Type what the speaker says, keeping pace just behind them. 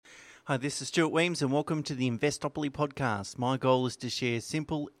Hi, this is Stuart Weems and welcome to the Investopoly podcast. My goal is to share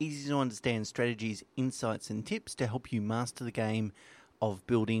simple, easy to understand strategies, insights and tips to help you master the game of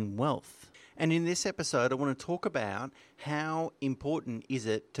building wealth. And in this episode, I want to talk about how important is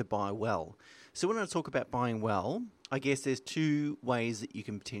it to buy well. So when I talk about buying well, I guess there's two ways that you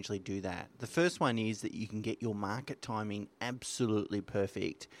can potentially do that. The first one is that you can get your market timing absolutely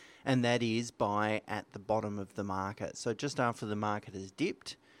perfect, and that is buy at the bottom of the market. So just after the market has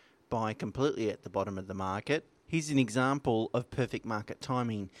dipped, buy completely at the bottom of the market. Here's an example of perfect market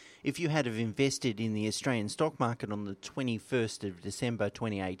timing. If you had have invested in the Australian stock market on the 21st of December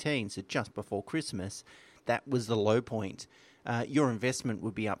 2018, so just before Christmas, that was the low point. Your investment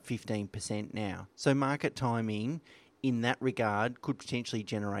would be up 15% now. So market timing in that regard could potentially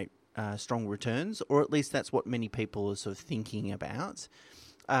generate strong returns, or at least that's what many people are sort of thinking about.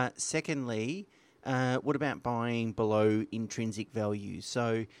 Secondly, what about buying below intrinsic value?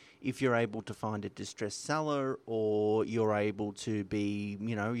 So if you're able to find a distressed seller, or you're able to be,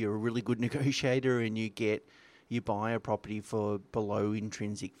 you're a really good negotiator and you buy a property for below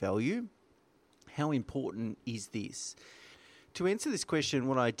intrinsic value, how important is this? To answer this question,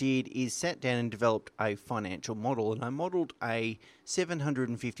 what I did is sat down and developed a financial model, and I modeled a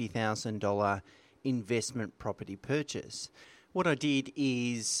 $750,000 investment property purchase. What I did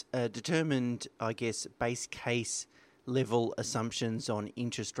is determined, base case level assumptions on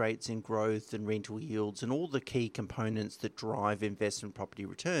interest rates and growth and rental yields and all the key components that drive investment property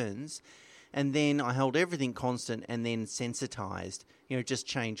returns. And then I held everything constant and then sensitized, just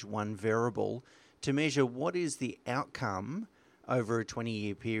changed one variable to measure what is the outcome over a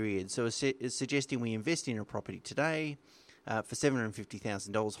 20-year period. So it's suggesting we invest in a property today for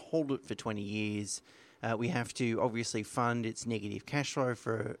 $750,000, hold it for 20 years. We have to obviously fund its negative cash flow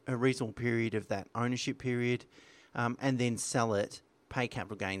for a reasonable period of that ownership period, and then sell it, pay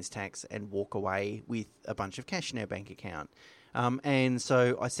capital gains tax, and walk away with a bunch of cash in our bank account. And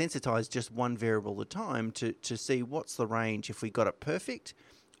so I sensitized just one variable at a time to see what's the range if we got it perfect,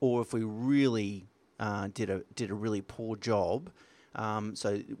 or if we really did a really poor job.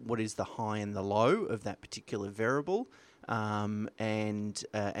 So what is the high and the low of that particular variable, and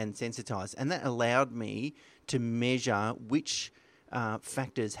sensitize. And that allowed me to measure which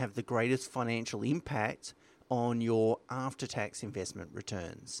factors have the greatest financial impact on your after-tax investment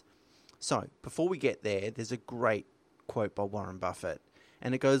returns. So before we get there, there's a great quote by Warren Buffett,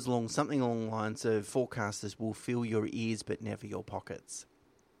 and it goes something along the lines of forecasters will fill your ears but never your pockets.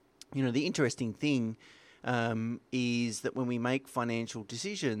 The interesting thing is that when we make financial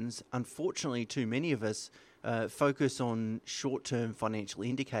decisions, unfortunately too many of us focus on short-term financial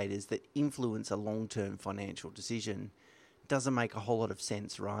indicators that influence a long-term financial decision. Doesn't make a whole lot of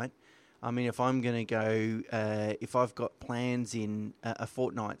sense, right? I mean, if I'm going to go, if I've got plans in a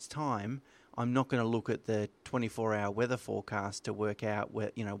fortnight's time, I'm not going to look at the 24-hour weather forecast to work out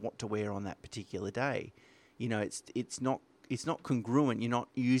what to wear on that particular day. It's not congruent. You're not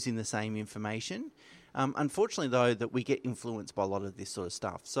using the same information. Unfortunately, though, that we get influenced by a lot of this sort of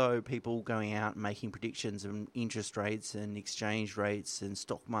stuff. So people going out and making predictions of interest rates and exchange rates and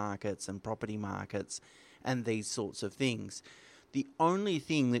stock markets and property markets and these sorts of things. The only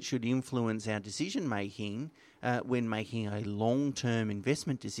thing that should influence our decision-making when making a long-term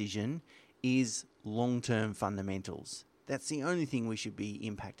investment decision is long-term fundamentals. That's the only thing we should be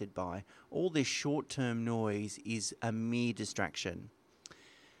impacted by. All this short-term noise is a mere distraction.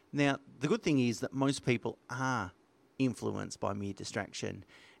 Now, the good thing is that most people are influenced by mere distraction,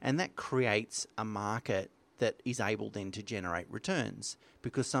 and that creates a market that is able then to generate returns,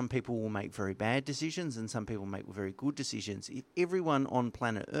 because some people will make very bad decisions and some people make very good decisions. If everyone on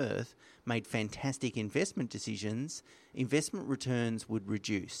planet Earth made fantastic investment decisions, investment returns would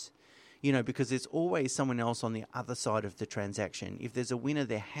reduce. Because there's always someone else on the other side of the transaction. If there's a winner,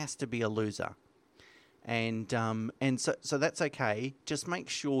 there has to be a loser. And so that's okay. Just make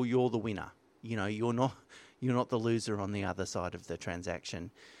sure you're the winner. You're not the loser on the other side of the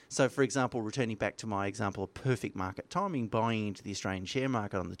transaction. So, for example, returning back to my example of perfect market timing, buying into the Australian share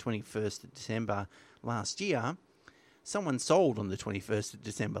market on the 21st of December last year, someone sold on the 21st of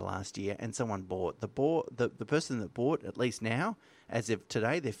December last year and someone bought. The person that bought, at least now, as of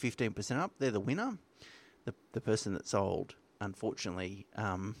today, they're 15% up. They're the winner. The person that sold, unfortunately,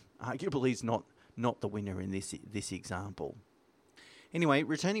 arguably is not the winner in this example. Anyway,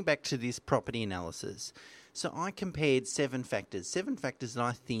 returning back to this property analysis. So I compared seven factors that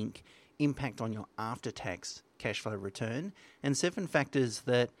I think impact on your after-tax cash flow return, and seven factors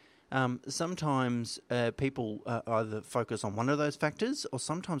that Sometimes people either focus on one of those factors, or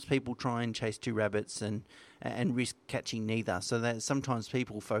sometimes people try and chase two rabbits and risk catching neither. So that sometimes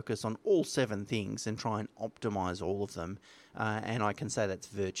people focus on all 7 things and try and optimize all of them. And I can say that's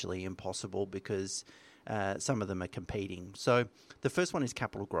virtually impossible because some of them are competing. So the first one is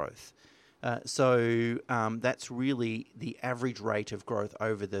capital growth. That's really the average rate of growth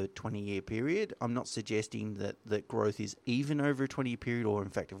over the 20-year period. I'm not suggesting that growth is even over a 20-year period, or in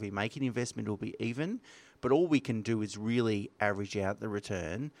fact, if we make an investment, it'll be even. But all we can do is really average out the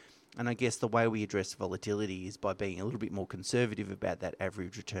return. And I guess the way we address volatility is by being a little bit more conservative about that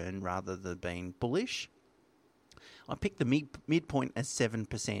average return rather than being bullish. I picked the midpoint as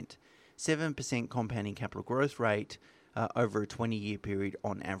 7%. 7% compounding capital growth rate over a 20-year period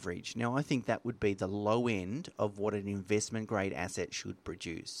on average. Now, I think that would be the low end of what an investment-grade asset should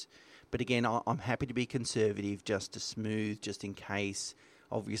produce. But again, I'm happy to be conservative just to smooth, just in case.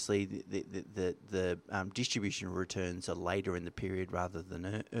 Obviously, the distribution returns are later in the period rather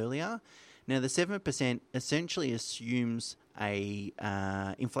than earlier. Now, the 7% essentially assumes a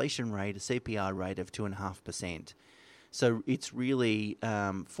inflation rate, a CPI rate of 2.5%. So it's really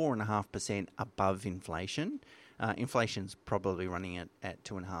 4.5% above inflation. Inflation's probably running at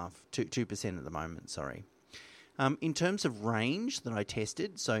 2% at the moment, sorry. In terms of range that I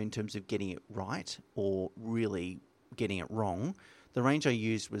tested, so in terms of getting it right or really getting it wrong, the range I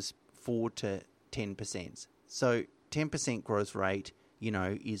used was 4 to 10%. So 10% growth rate,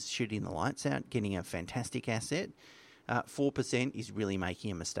 is shooting the lights out, getting a fantastic asset. 4% is really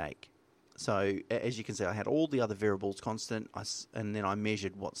making a mistake. So as you can see, I had all the other variables constant, and then I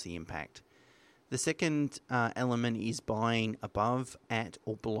measured what's the impact. The second element is buying above, at,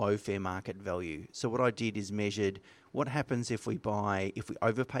 or below fair market value. So what I did is measured what happens if we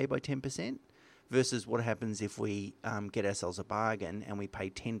overpay by 10% versus what happens if we get ourselves a bargain and we pay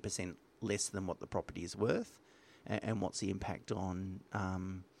 10% less than what the property is worth, and what's the impact on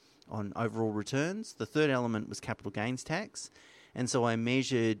overall returns. The third element was capital gains tax. And so I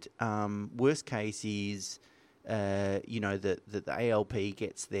measured worst case is, that the ALP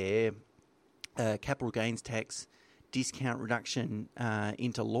gets their capital gains tax discount reduction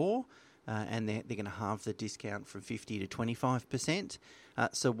into law, and they're going to halve the discount from 50 to 25%.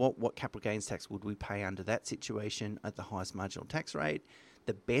 So what capital gains tax would we pay under that situation at the highest marginal tax rate?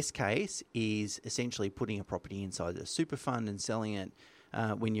 The best case is essentially putting a property inside a super fund and selling it.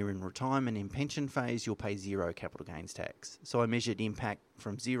 When you're in retirement in pension phase, you'll pay 0 capital gains tax. So I measured impact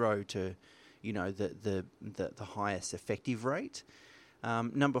from 0 to, the highest effective rate.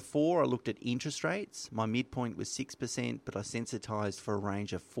 Number 4, I looked at interest rates. My midpoint was 6%, but I sensitized for a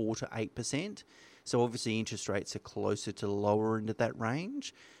range of 4 to 8%. So obviously interest rates are closer to the lower end of that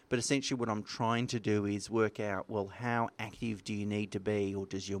range. But essentially what I'm trying to do is work out, well, how active do you need to be, or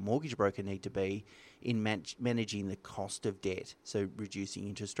does your mortgage broker need to be in managing the cost of debt, so reducing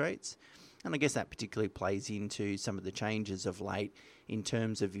interest rates. And I guess that particularly plays into some of the changes of late in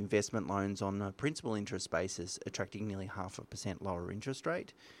terms of investment loans on a principal interest basis, attracting nearly 0.5% lower interest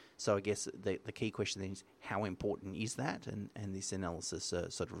rate. So I guess the key question then is, how important is that? And this analysis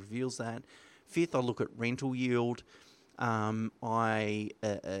sort of reveals that. Fifth, I look at rental yield. I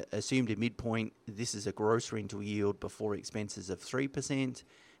assumed a midpoint. This is a gross rental yield before expenses of 3%,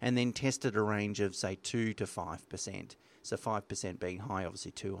 and then tested a range of, say, 2 to 5%. So 5% being high,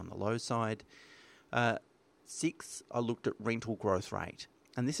 obviously 2 on the low side. 6, I looked at rental growth rate.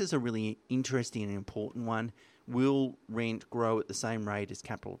 And this is a really interesting and important one. Will rent grow at the same rate as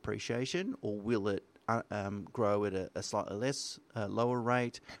capital appreciation, or will it grow at a slightly less lower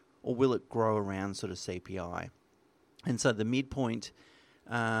rate, or will it grow around sort of CPI? And so the midpoint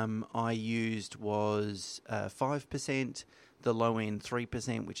I used was 5%, the low end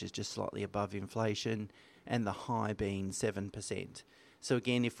 3%, which is just slightly above inflation, and the high being 7%. So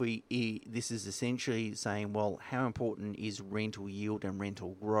again, this is essentially saying, well, how important is rental yield and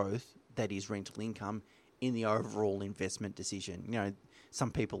rental growth, that is rental income, in the overall investment decision?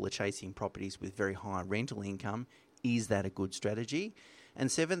 Some people are chasing properties with very high rental income. Is that a good strategy? And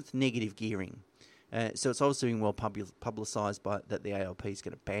 7th, negative gearing. So it's also been well publicised that the ALP is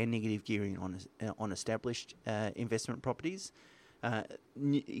going to ban negative gearing on established investment properties.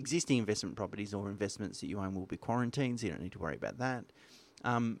 Existing investment properties or investments that you own will be quarantined, so you don't need to worry about that.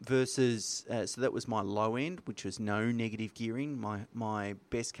 So that was my low end, which was no negative gearing. My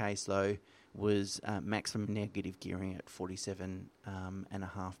best case, though, was maximum negative gearing at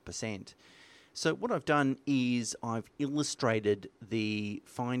 47.5%. So what I've done is I've illustrated the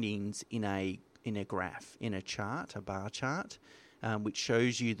findings in a graph, in a chart, a bar chart, which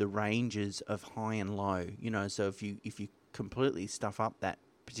shows you the ranges of high and low. So if you completely stuff up that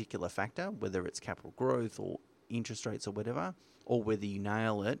particular factor, whether it's capital growth or interest rates or whatever, or whether you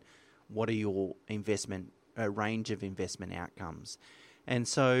nail it, what are your range of investment outcomes? And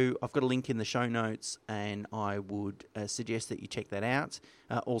so I've got a link in the show notes, and I would suggest that you check that out.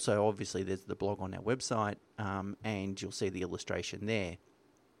 Also, obviously, there's the blog on our website, and you'll see the illustration there.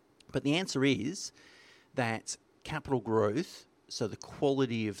 But the answer is that capital growth, so the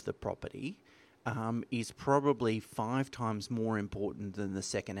quality of the property, is probably 5 times more important than the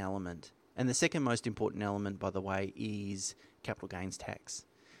second element. And the second most important element, by the way, is capital gains tax.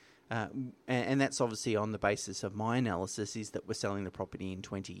 And that's obviously on the basis of my analysis, is that we're selling the property in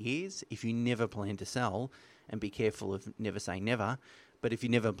 20 years. If you never plan to sell, and be careful of never saying never, but if you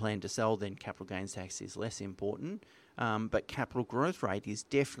never plan to sell, then capital gains tax is less important. But capital growth rate is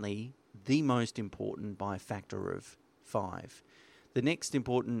definitely the most important by a factor of 5. The next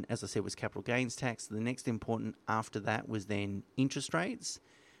important, as I said, was capital gains tax. The next important after that was then interest rates.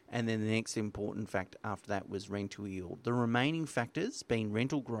 And then the next important factor after that was rental yield. The remaining factors being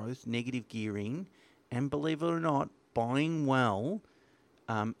rental growth, negative gearing, and believe it or not, buying well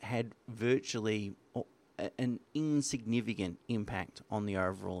had virtually an insignificant impact on the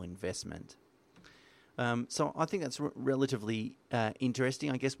overall investment. So I think that's relatively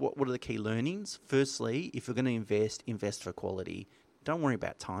interesting. I guess what are the key learnings? Firstly, if you're going to invest for quality. Don't worry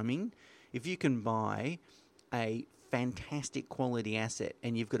about timing. If you can buy a fantastic quality asset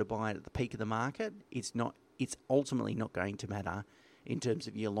and you've got to buy it at the peak of the market, it's ultimately not going to matter in terms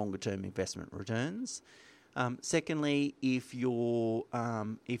of your longer term investment returns. Secondly, if you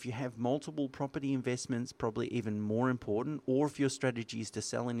have multiple property investments, probably even more important, or if your strategy is to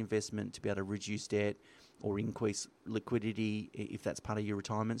sell an investment to be able to reduce debt or increase liquidity, if that's part of your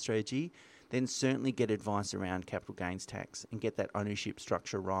retirement strategy, then certainly get advice around capital gains tax and get that ownership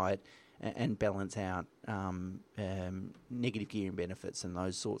structure right and balance out negative gearing benefits and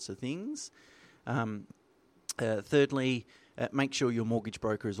those sorts of things. Thirdly, make sure your mortgage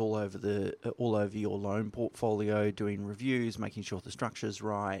broker is all over your loan portfolio, doing reviews, making sure the structure's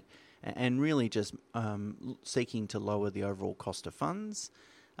right, and really just seeking to lower the overall cost of funds.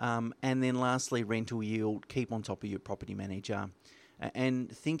 And then lastly, rental yield. Keep on top of your property manager.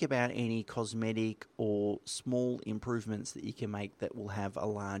 And think about any cosmetic or small improvements that you can make that will have a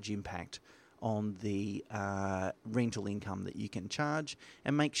large impact on the rental income that you can charge,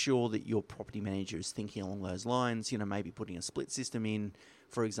 and make sure that your property manager is thinking along those lines. Maybe putting a split system in,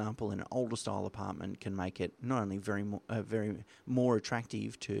 for example, in an older style apartment can make it not only very more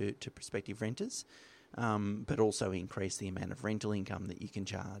attractive to prospective renters, but also increase the amount of rental income that you can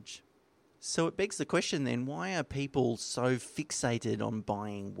charge. So it begs the question then, why are people so fixated on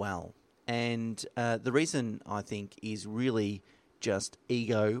buying well? And the reason, I think, is really just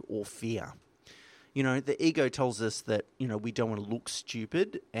ego or fear. The ego tells us that, we don't want to look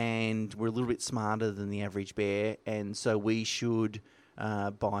stupid and we're a little bit smarter than the average bear, and so we should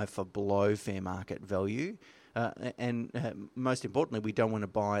buy for below fair market value. And most importantly, we don't want to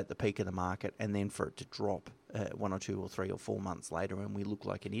buy at the peak of the market and then for it to drop 1 or 2 or 3 or 4 months later and we look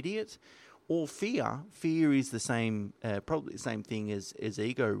like an idiot. Or fear. Fear is the same, probably the same thing as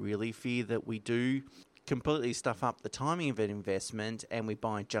ego, really. Fear that we do completely stuff up the timing of an investment and we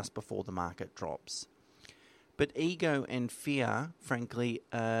buy just before the market drops. But ego and fear, frankly,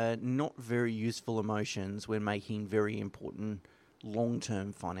 are not very useful emotions when making very important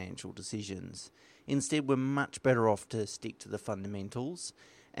long-term financial decisions. Instead, we're much better off to stick to the fundamentals.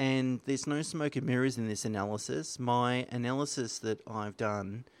 And there's no smoke and mirrors in this analysis. My analysis that I've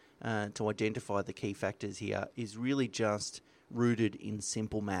done to identify the key factors here is really just rooted in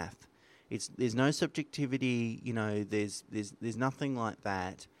simple math. There's no subjectivity, there's nothing like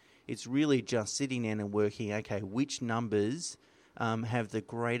that. It's really just sitting in and working, okay, which numbers have the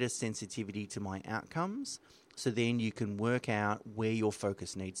greatest sensitivity to my outcomes, so then you can work out where your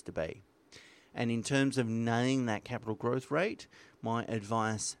focus needs to be. And in terms of nailing that capital growth rate, my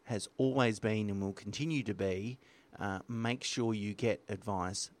advice has always been and will continue to be, make sure you get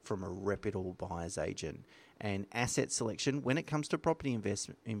advice from a reputable buyer's agent. And asset selection, when it comes to property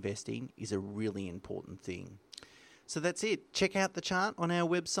investing, is a really important thing. So that's it. Check out the chart on our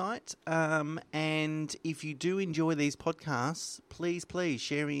website. And if you do enjoy these podcasts, please,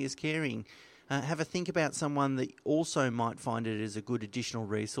 sharing is caring. Have a think about someone that also might find it as a good additional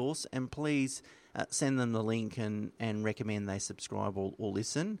resource, and please send them the link and recommend they subscribe or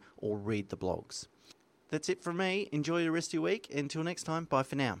listen or read the blogs. That's it from me. Enjoy the rest of your week. Until next time, bye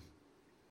for now.